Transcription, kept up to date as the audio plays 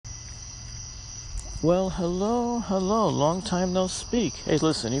Well, hello, long time no speak. Hey,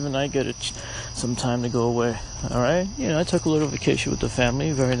 listen, even I get some time to go away, alright? I took a little vacation with the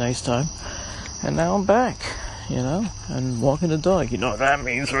family, very nice time. And now I'm back, and walking the dog. You know what that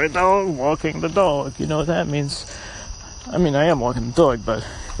means, right, dog? Walking the dog, you know what that means. I mean, I am walking the dog, but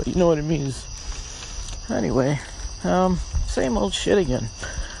you know what it means. Anyway, same old shit again.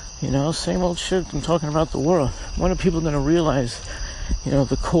 Same old shit. I'm talking about the world. When are people going to realize,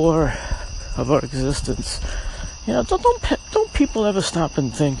 the core of our existence? Don't people ever stop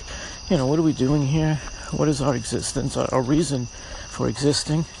and think, what are we doing here? What is our existence? Our reason for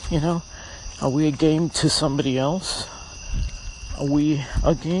existing? Are we a game to somebody else? Are we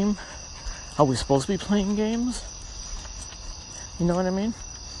a game? Are we supposed to be playing games? You know what I mean?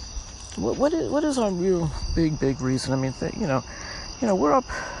 What is our real big reason? I mean, we're up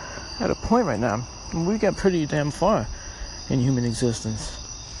at a point right now. We got pretty damn far in human existence.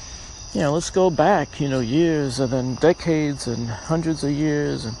 Let's go back, years and then decades and hundreds of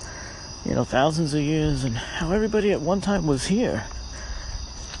years and, thousands of years, and how everybody at one time was here.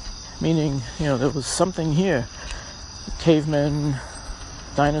 Meaning, there was something here. Cavemen,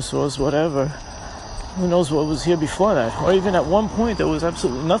 dinosaurs, whatever. Who knows what was here before that? Or even at one point there was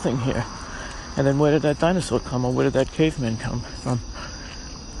absolutely nothing here. And then where did that dinosaur come, or where did that caveman come from?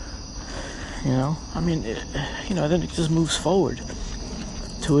 Then it just moves forward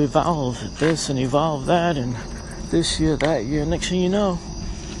to evolve this and evolve that, and this year, that year. Next thing you know,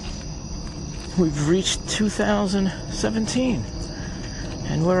 we've reached 2017,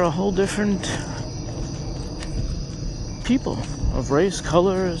 and we're a whole different people of race,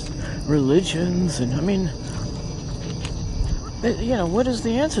 colors, religions, and what is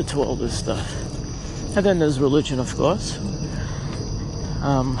the answer to all this stuff? And then there's religion, of course,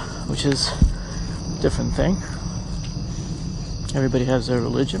 which is a different thing. Everybody has their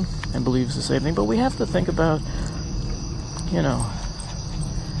religion and believes the same thing, but we have to think about,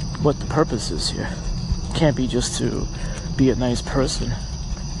 what the purpose is here. It can't be just to be a nice person.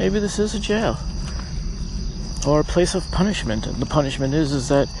 Maybe this is a jail or a place of punishment, and the punishment is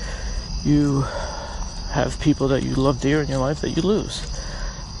that you have people that you love dear in your life that you lose,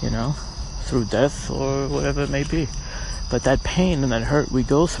 through death or whatever it may be. But that pain and that hurt we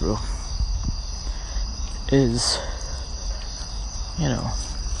go through is,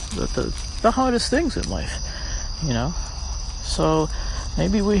 the hardest things in life, So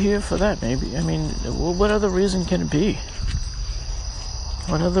maybe we're here for that. What other reason can it be?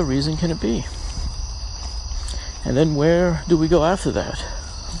 What other reason can it be? And then where do we go after that?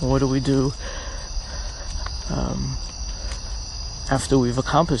 What do we do after we've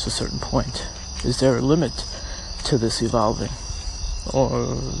accomplished a certain point? Is there a limit to this evolving,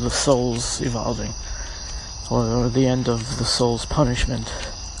 or the soul's evolving, or the end of the soul's punishment,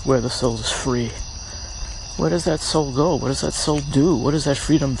 where the soul is free? Where does that soul go? What does that soul do? What does that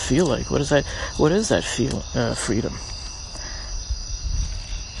freedom feel like? What is that freedom? What is that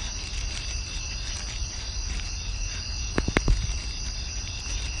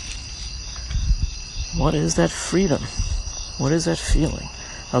freedom? What is that feeling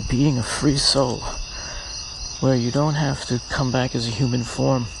of being a free soul, where you don't have to come back as a human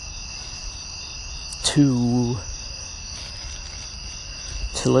form to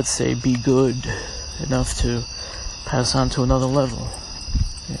let's say be good enough to pass on to another level,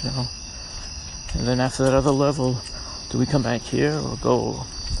 and then after that other level, do we come back here or go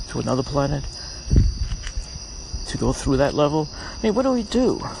to another planet to go through that level? What do we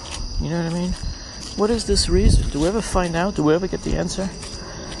do? You know what I mean? What is this reason? Do we ever find out? Do we ever get the answer?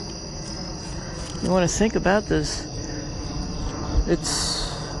 You want to think about this.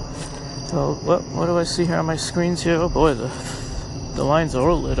 What do I see here on my screens here? Oh boy, the lines are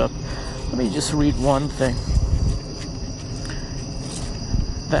all lit up. Let me just read one thing.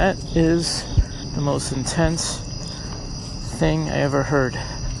 That is the most intense thing I ever heard.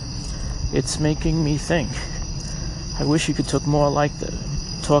 It's making me think. I wish you could talk more like that.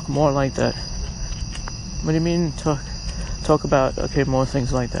 What do you mean talk about, okay, more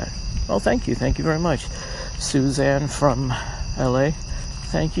things like that? Well, thank you very much. Suzanne from LA,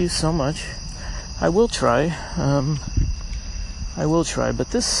 thank you so much. I will try,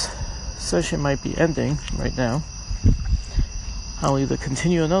 but this session might be ending right now. I'll either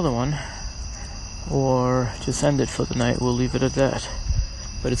continue another one or just end it for the night. We'll leave it at that.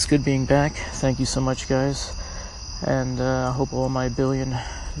 But it's good being back. Thank you so much, guys. And I hope all my billion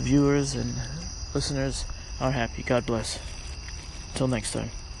viewers and listeners are happy. God bless. Till next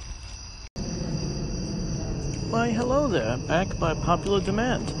time. Why, hello there. Back by popular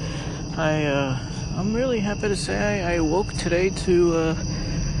demand. I'm really happy to say I awoke today to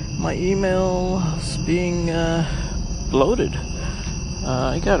my email is being bloated.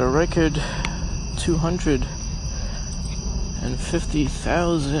 I got a record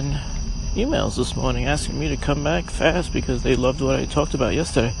 250,000 emails this morning asking me to come back fast because they loved what I talked about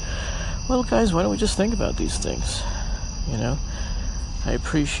yesterday. Well, guys, why don't we just think about these things? You know, I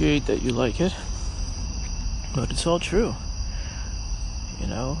appreciate that you like it, but it's all true. You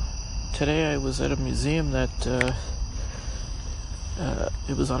know, today I was at a museum that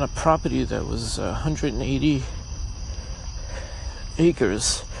it was on a property that was 180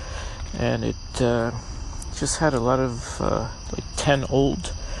 acres, and it just had a lot of like 10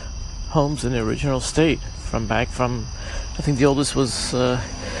 old homes in the original state from I think the oldest was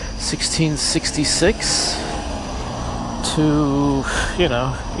 1666 to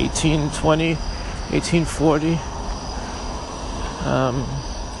 1820, 1840.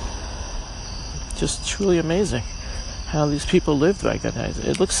 Just truly amazing how these people lived back then.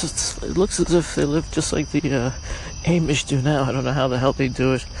 It looks as if they lived just like the Amish do now. I don't know how the hell they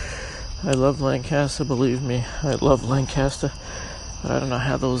do it. I love Lancaster, believe me. I love Lancaster, but I don't know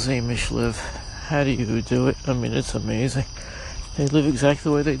how those Amish live. How do you do it? I mean, it's amazing. They live exactly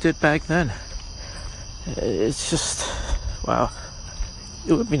the way they did back then. It's just, wow.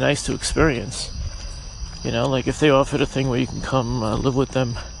 It would be nice to experience. You know, like if they offered a thing where you can come live with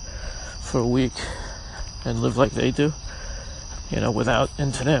them for a week and live like they do, you know, without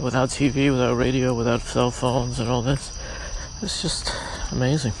internet, without TV, without radio, without cell phones and all this. It's just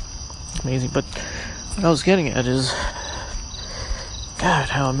amazing. Amazing. But what I was getting at is, God,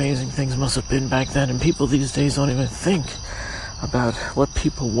 how amazing things must have been back then. And people these days don't even think about what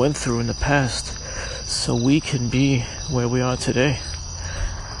people went through in the past so we can be where we are today.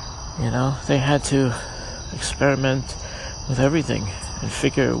 You know, they had to experiment with everything and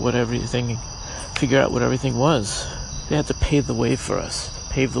figure out what everything was. They had to pave the way for us.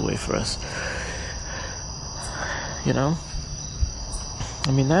 You know?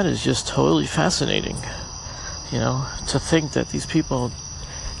 I mean, that is just totally fascinating. You know, to think that these people,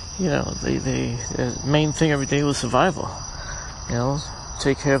 you know, the main thing every day was survival. You know,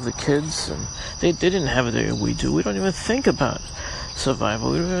 take care of the kids, and they didn't have it the way we do. We don't even think about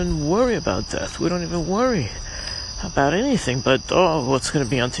survival. We don't even worry about death. We don't even worry about anything but, oh, what's going to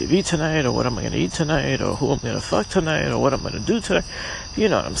be on TV tonight, or what am I going to eat tonight, or who I'm going to fuck tonight, or what I'm going to do tonight. You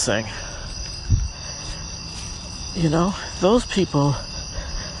know what I'm saying. You know, those people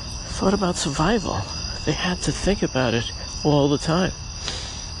thought about survival. They had to think about it all the time.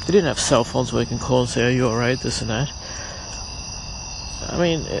 They didn't have cell phones where you can call and say, are you alright, this and that. I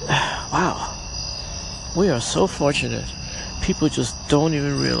mean, wow. We are so fortunate. People just don't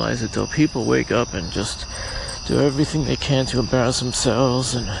even realize it, though. People wake up and just do everything they can to embarrass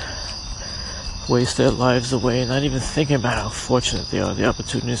themselves and waste their lives away, not even thinking about how fortunate they are, the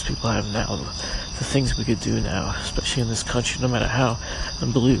opportunities people have now, the things we could do now, especially in this country. No matter how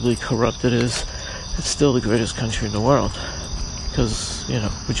unbelievably corrupt it is, it's still the greatest country in the world. Because, you know,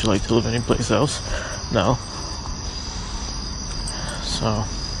 would you like to live anyplace else? No. So,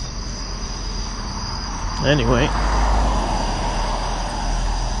 anyway,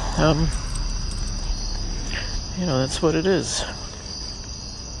 you know, that's what it is.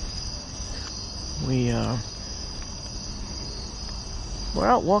 We're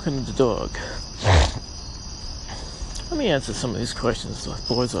out walking the dog. Let me answer some of these questions. The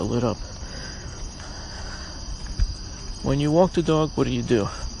boards are lit up. When you walk the dog, what do?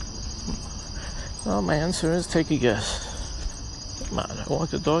 Well, my answer is take a guess. Come on, I walk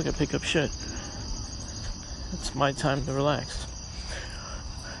the dog, I pick up shit. It's my time to relax.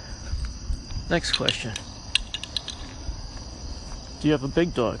 Next question. Do you have a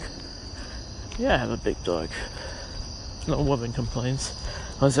big dog? Yeah, I have a big dog. No woman complains.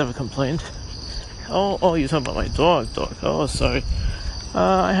 Has ever complained? Oh, you're talking about my dog. Oh, sorry.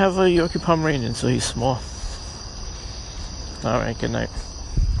 I have a Yorkie Pomeranian, so he's small. Alright, good night.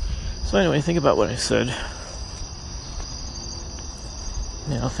 So anyway, think about what I said.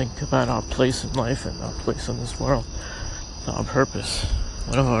 You know, think about our place in life and our place in this world. Our purpose.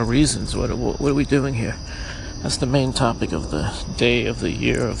 What are our reasons? What are we doing here? That's the main topic of the day, of the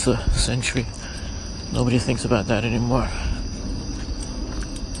year, of the century. Nobody thinks about that anymore.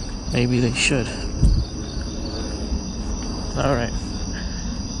 Maybe they should. Alright.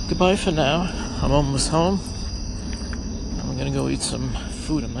 Goodbye for now. I'm almost home. I'm gonna go eat some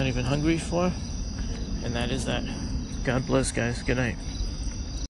food I'm not even hungry for. And that is that. God bless, guys. Good night.